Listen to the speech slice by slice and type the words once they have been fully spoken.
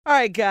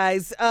right,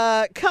 guys.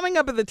 Coming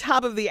up at the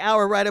top of the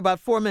hour, right about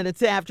 4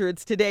 minutes after,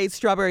 it's today's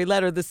Strawberry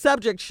Letter. The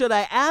subject, should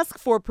I ask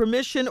for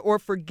permission or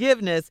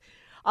forgiveness?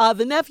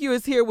 The nephew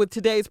is here with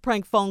today's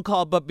prank phone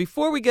call. But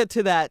before we get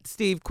to that,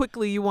 Steve,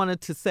 quickly, you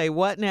wanted to say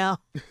what now?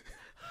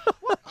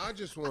 I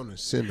just want to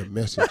send a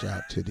message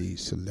out to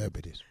these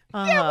celebrities.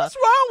 Yeah, what's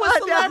wrong with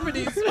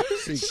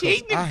celebrities?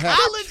 Cheating in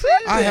college.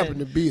 I happen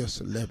to be a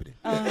celebrity.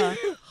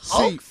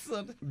 See,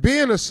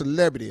 being a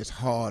celebrity is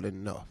hard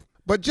enough.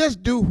 But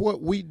just do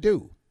what we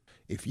do.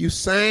 If you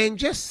sing,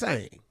 just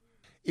sing.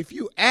 If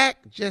you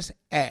act, just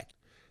act.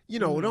 You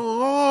know,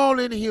 don't all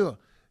in here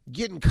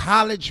getting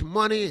college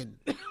money and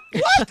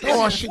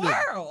extortion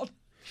and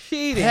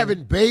Cheating.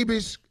 having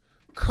babies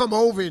come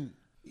over and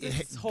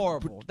It's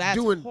horrible. That's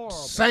doing horrible.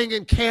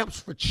 singing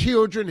camps for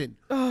children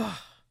and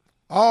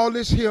all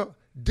this here.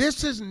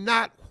 This is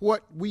not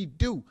what we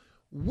do.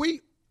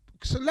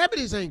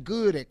 Celebrities ain't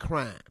good at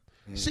crime.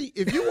 See,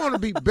 if you want to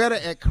be better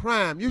at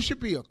crime, you should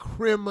be a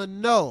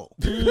criminal.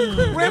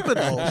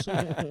 Criminals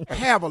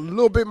have a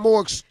little bit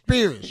more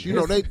experience. You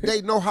know,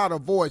 they know how to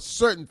avoid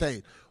certain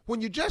things. When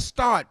you just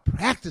start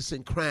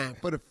practicing crime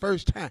for the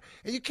first time,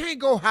 and you can't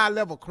go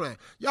high-level crime,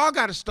 y'all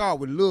got to start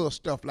with little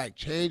stuff like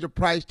change the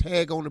price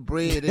tag on the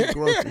bread in the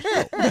grocery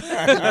store.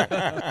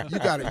 You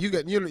got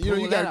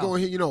to go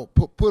in here. You know,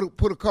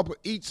 put a couple,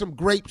 eat some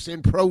grapes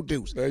and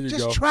produce.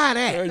 Just try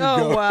that.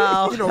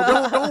 Wow. You know,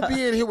 don't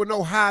be in here with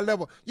no high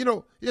level. You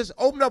know, just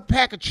open up a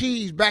pack of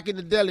cheese back in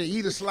the deli,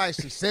 eat a slice,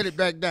 and set it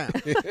back down.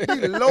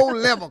 These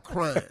low-level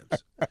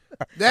crimes.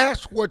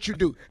 That's what you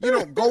do. You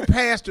know, go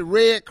past the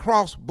Red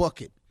Cross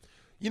bucket.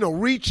 You know,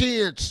 reach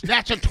in,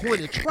 snatch a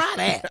 20. Try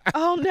that.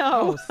 Oh,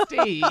 no.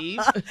 Steve.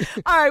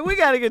 All right, we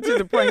got to get to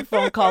the prank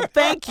phone call.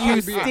 Thank you,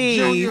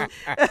 Steve.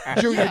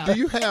 Junior, do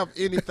you have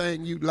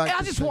anything you'd like I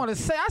to just say? want to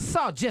say, I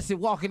saw Jesse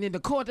walking in the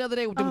court the other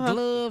day with them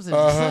gloves and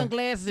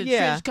sunglasses and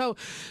trench coat.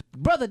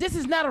 Brother, this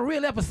is not a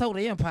real episode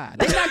of Empire.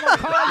 They're not going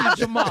to call you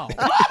Jamal.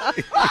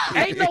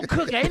 Ain't no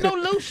Cook, ain't no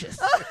Lucius.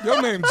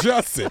 Your name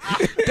Justin.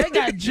 They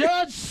got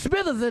Judge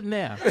Smithers in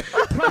there.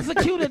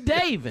 Prosecutor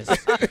Davis.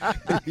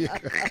 He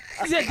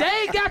said, they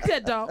ain't got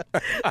that, dog.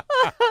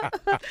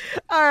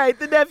 All right,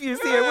 the nephew's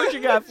here. What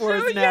you got for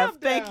us, Neff?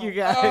 Thank you,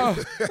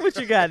 guys. What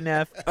you got,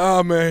 Neff?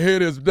 Oh, man, here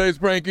it is. Today's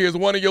prank is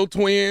one of your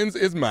twins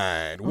is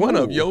mine. One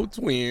of your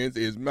twins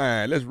is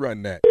mine. Let's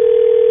run that.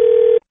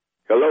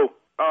 Hello.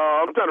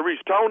 I'm trying to reach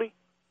Tony.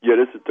 Yeah,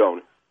 this is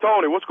Tony.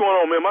 Tony, what's going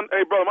on, man?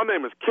 Hey, brother, my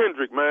name is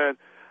Kendrick, man.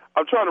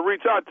 I'm trying to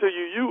reach out to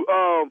you. You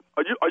are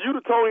you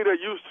the Tony that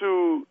used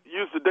to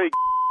date?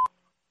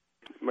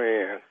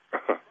 Man,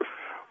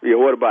 yeah.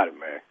 What about it,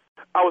 man?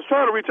 I was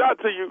trying to reach out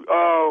to you.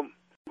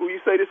 Who you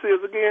say this is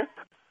again?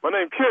 My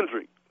name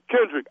Kendrick.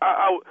 Kendrick.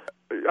 I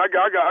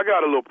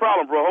got a little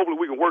problem, bro. Hopefully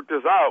we can work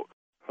this out.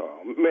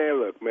 Oh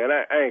man, look, man,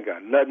 I ain't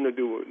got nothing to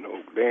do with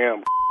no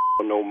damn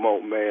no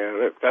more,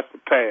 man. That's the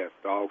past,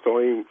 dog. So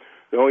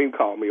don't even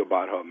call me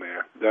about her,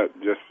 man. That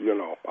just I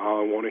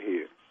don't want to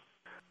hear.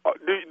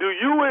 Do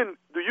you and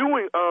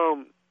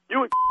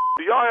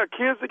y'all have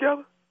kids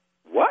together?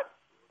 What?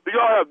 Do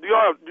y'all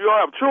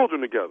have children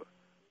together?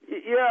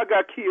 Yeah, I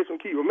got kids from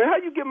Kiva. Man, how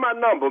you get my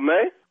number,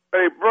 man?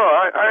 Hey, bro,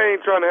 I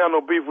ain't trying to have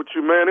no beef with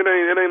you, man. It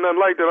ain't nothing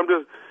like that. I'm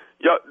just,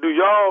 do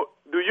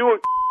you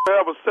and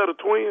have a set of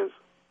twins?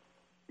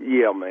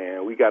 Yeah,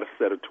 man, we got a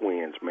set of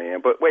twins,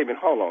 man. But wait a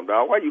minute, hold on,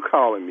 dog. Why you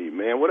calling me,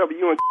 man? Whatever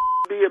you and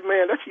did,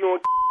 man, that's you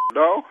and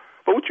dog.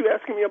 But what you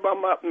asking me about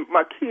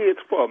my kids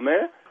for,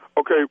 man?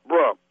 Okay,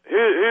 bro,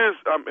 here's,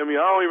 I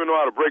don't even know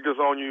how to break this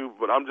on you,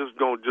 but I'm just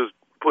going to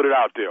put it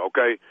out there,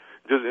 okay?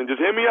 Just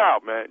hear me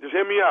out, man. Just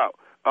hear me out.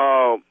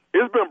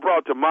 It's been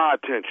brought to my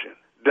attention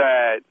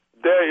that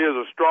there is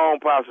a strong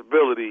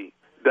possibility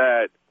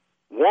that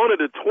one of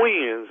the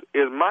twins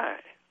is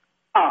mine.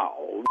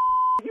 Oh,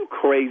 you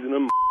crazy,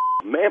 man.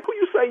 Who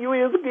you say you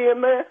is again,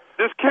 man?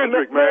 This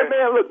Kendrick, man.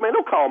 Man, look, man,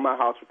 don't call my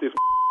house with this,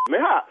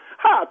 man.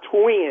 How a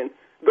twin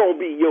gonna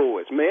be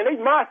yours, man? They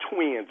my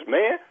twins,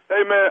 man.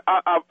 Hey, man,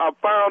 I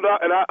found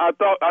out, and I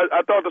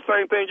thought the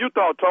same thing you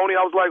thought, Tony.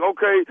 I was like,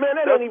 okay, man,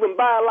 that ain't even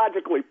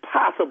biologically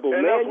possible,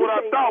 and man. That's what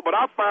I thought, but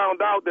I found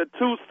out that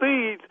two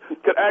seeds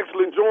could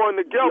actually join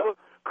together,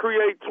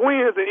 create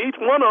twins, and each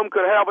one of them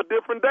could have a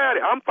different daddy.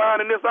 I'm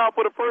finding this out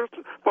for first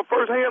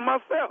hand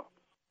myself.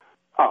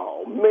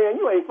 Oh man,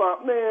 you ain't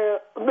found,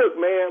 man. Look,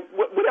 man,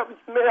 whatever,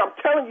 man. I'm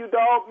telling you,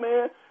 dog,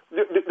 man.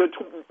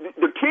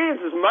 The kids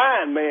is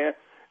mine, man.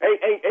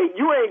 Hey,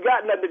 you ain't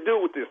got nothing to do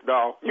with this,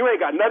 dog. You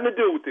ain't got nothing to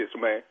do with this,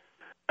 man.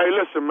 Hey,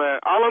 listen,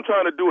 man. All I'm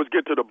trying to do is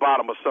get to the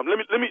bottom of something.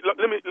 Let me,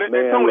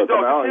 man, Tony,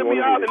 dog, hear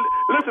me out and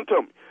listen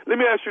to me.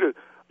 Let me ask you this: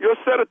 your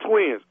set of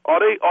twins,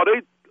 are they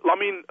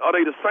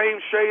the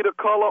same shade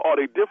of color? Are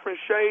they different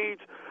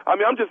shades? I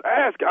mean, I'm just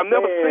asking. I've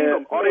never seen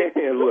them.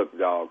 Look,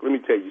 dog. Let me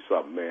tell you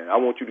something, man. I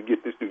want you to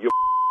get this through your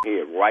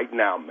head right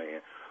now, man.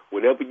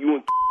 Whatever you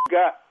and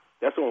got,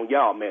 that's on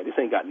y'all, man. This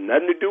ain't got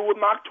nothing to do with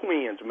my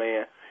twins,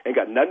 man. Ain't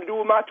got nothing to do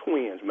with my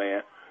twins,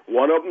 man.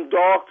 One of them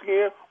dark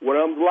skin, one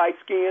of them light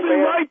skin,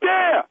 man. Right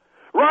there.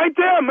 Right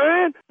there,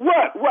 man.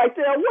 What? Right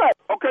there, what?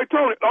 Okay,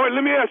 Tony. All right,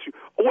 let me ask you.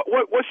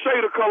 What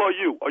shade of color are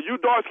you? Are you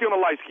dark skin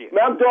or light skin?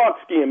 Man, I'm dark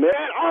skinned, man.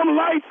 Man, I'm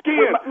light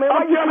skinned.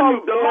 I'm telling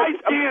you, the light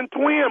skinned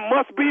twin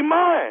must be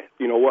mine.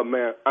 You know what,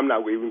 man? I'm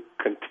not going to even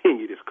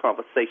continue this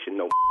conversation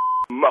no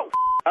more.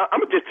 I'm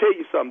going to just tell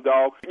you something,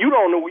 dog. You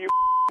don't know who you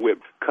with,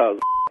 because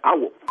I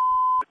will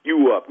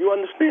you up. You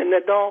understand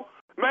that, dog?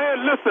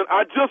 Man, listen,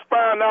 I just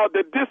found out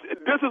that this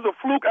is a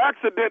fluke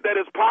accident that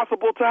is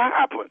possible to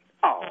happen.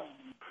 Oh.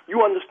 You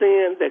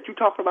understand that you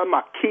talking about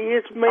my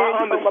kids, man?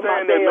 I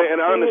understand that, man,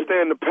 and I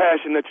understand the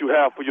passion that you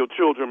have for your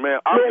children, man.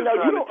 I'm just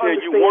trying to tell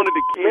you, one of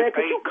the kids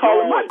ain't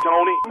yours,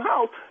 Tony.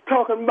 House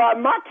talking about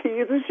my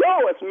kids is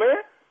yours, man.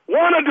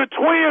 One of the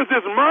twins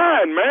is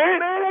mine, man.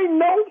 Man, ain't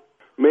no.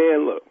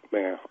 Man,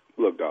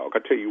 look, dog.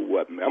 I tell you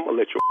what, man. I'm gonna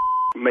let you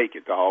make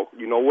it, dog.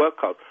 You know what?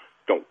 'Cause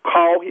don't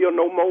call here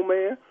no more,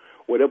 man.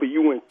 Whatever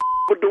you and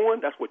are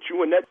doing, that's what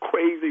you and that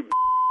crazy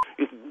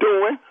is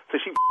doing. So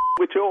she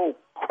with your old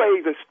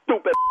crazy,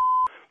 stupid.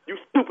 You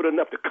stupid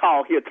enough to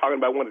call here talking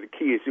about one of the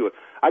kids.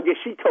 I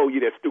guess she told you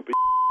that stupid,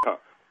 huh?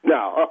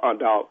 No,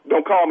 dog.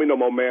 Don't call me no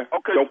more, man.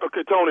 Okay,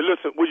 Tony.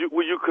 Listen, will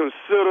you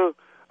consider?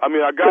 I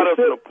mean, I got us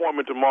an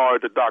appointment tomorrow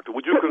at the doctor.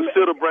 Would you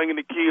consider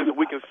bringing the kids and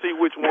we can see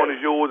which one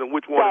is yours and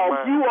which one is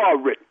mine? You are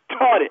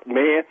retarded,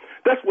 man.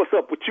 That's what's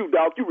up with you,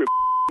 dog. You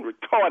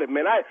retarded,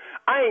 man. I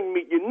ain't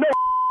meet you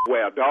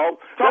nowhere, dog.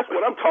 That's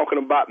what I'm talking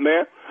about,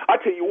 man. I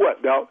tell you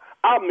what, dog.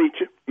 I'll meet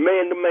you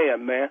man to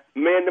man, man.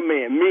 Man to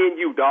man. Me and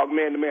you, dog.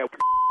 Man to man.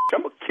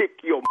 I'm going to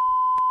kick your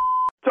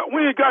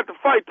We ain't got to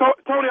fight,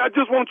 Tony. I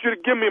just want you to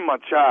give me my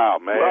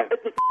child, man.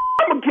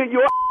 I'm going to give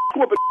you a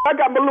whooping. I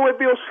got my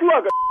Louisville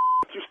Slugger,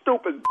 you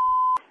stupid.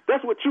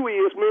 That's what you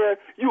is, man.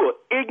 You an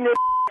ignorant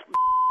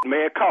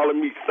man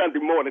calling me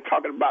Sunday morning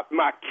talking about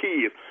my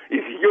kids.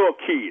 It's your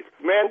kids.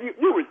 Man,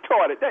 you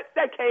retarded. That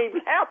can't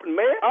even happen,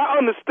 man. I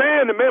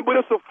understand it, man, but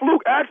it's a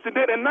fluke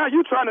accident, and now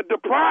you trying to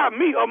deprive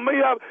me of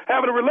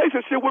having a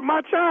relationship with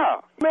my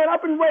child. Man, I've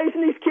been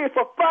raising these kids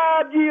for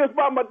 5 years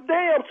by my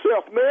damn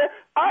self, man.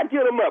 I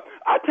get them up.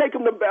 I take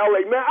them to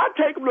ballet, man. I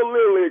take them to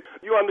Little League.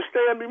 You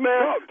understand me,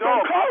 man?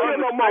 Don't call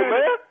me no more,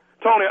 man.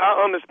 Tony, I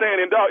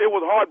understand, and dog, it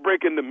was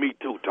heartbreaking to me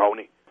too,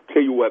 Tony.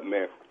 Tell you what,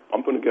 man.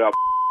 I'm gonna get off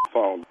the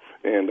phone,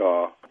 and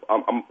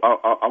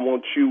I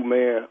want you,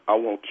 man. I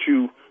want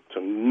you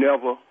to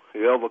never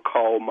ever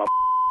call my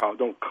house.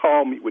 Don't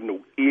call me with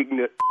no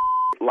ignorant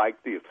like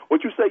this.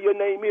 What you say your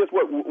name is?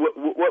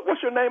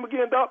 What's your name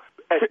again, dog?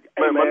 Hey,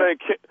 man,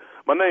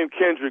 my name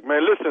Kendrick,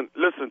 man. Listen,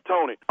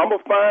 Tony. I'm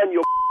gonna find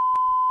your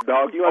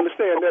dog. You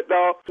understand that,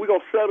 dog? We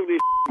gonna settle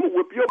this. I'm gonna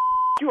whip your.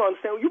 You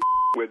understand what you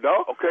with,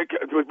 dog? Okay,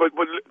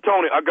 but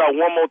Tony, I got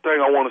one more thing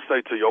I want to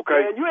say to you,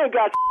 okay? Man, you ain't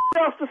got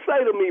else to say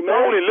to me, man.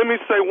 Tony, let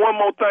me say one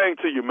more thing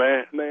to you,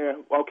 man.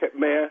 Man, okay,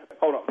 man.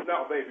 Hold on.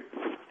 No, baby,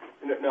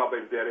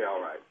 daddy,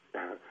 all right.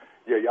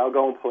 Yeah, y'all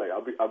gonna play.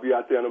 I'll be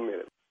out there in a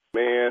minute.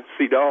 Man,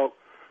 see, dog,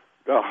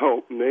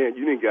 man,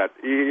 you done got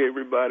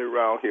everybody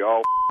around here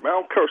all. Man, I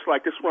don't curse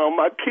like this around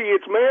my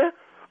kids, man.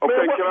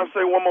 Okay, man, can I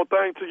say one more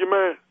thing to you,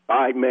 man? All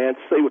right, man,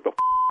 say what the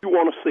you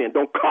want to say, and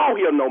don't call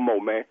here no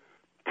more, man.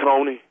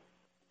 Tony,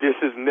 this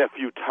is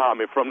nephew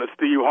Tommy from the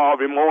Steve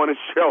Harvey Morning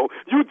Show.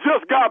 You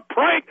just got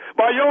pranked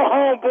by your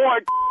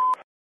homeboy.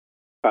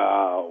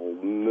 Oh,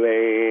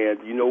 man.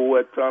 You know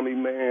what, Tommy,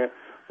 man?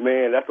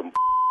 Man, that's some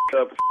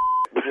up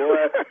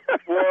boy,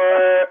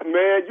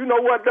 man. You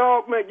know what,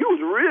 dog? Man, you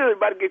was really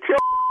about to get your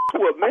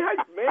whooped, man.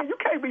 Man, you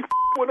can't be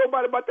with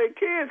nobody about their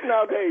kids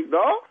nowadays,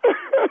 dog.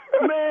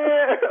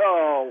 Man,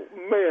 oh,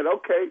 man,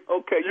 okay.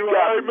 You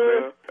got it,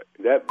 man.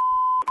 That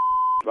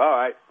all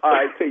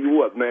right. Tell you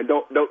what, man.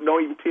 Don't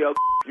even tell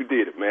you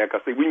did it, man.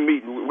 'Cause see, we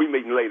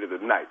meeting later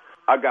tonight.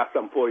 I got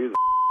something for you,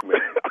 man.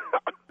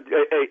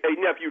 hey,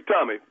 nephew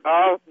Tommy.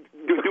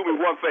 Do me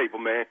one favor,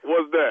 man.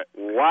 What's that?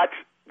 Watch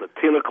the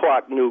 10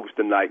 o'clock news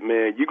tonight,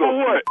 man. You gonna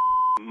what?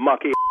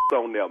 Monkey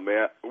on there,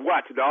 man.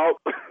 Watch, dog.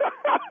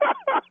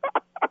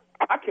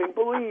 I can't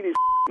believe this,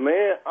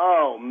 man.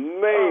 Oh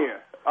man.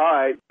 All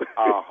right.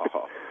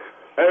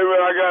 Hey,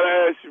 man, I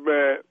gotta ask you,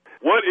 man.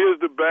 What is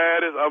the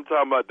baddest? I'm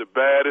talking about the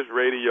baddest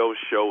radio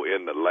show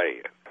in the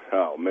land.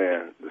 Oh,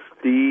 man, the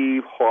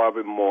Steve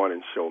Harvey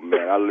Morning Show,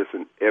 man. I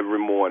listen every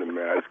morning,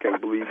 man. I just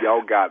can't believe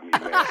y'all got me,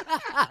 man.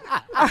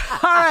 All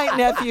right,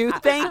 nephew.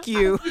 Thank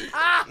you.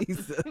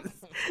 Jesus.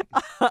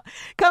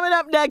 Coming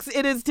up next,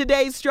 it is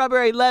today's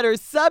Strawberry Letter.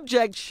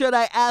 Subject, should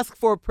I ask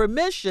for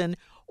permission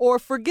or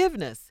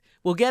forgiveness?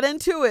 We'll get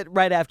into it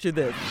right after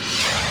this.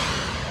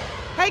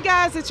 Hey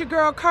guys, it's your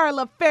girl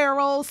Carla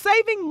Farrell.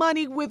 Saving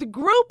money with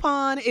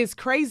Groupon is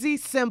crazy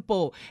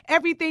simple.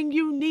 Everything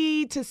you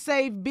need to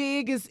save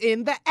big is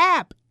in the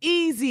app.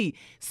 Easy.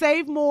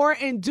 Save more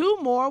and do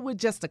more with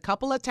just a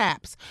couple of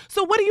taps.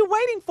 So what are you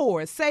waiting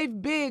for?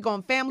 Save big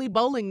on family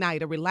bowling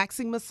night, a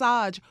relaxing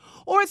massage,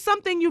 or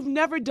something you've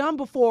never done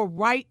before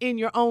right in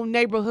your own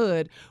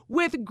neighborhood.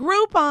 With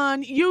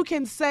Groupon, you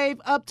can save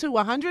up to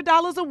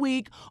 $100 a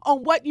week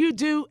on what you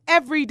do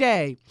every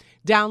day.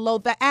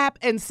 Download the app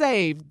and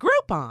save.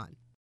 Groupon.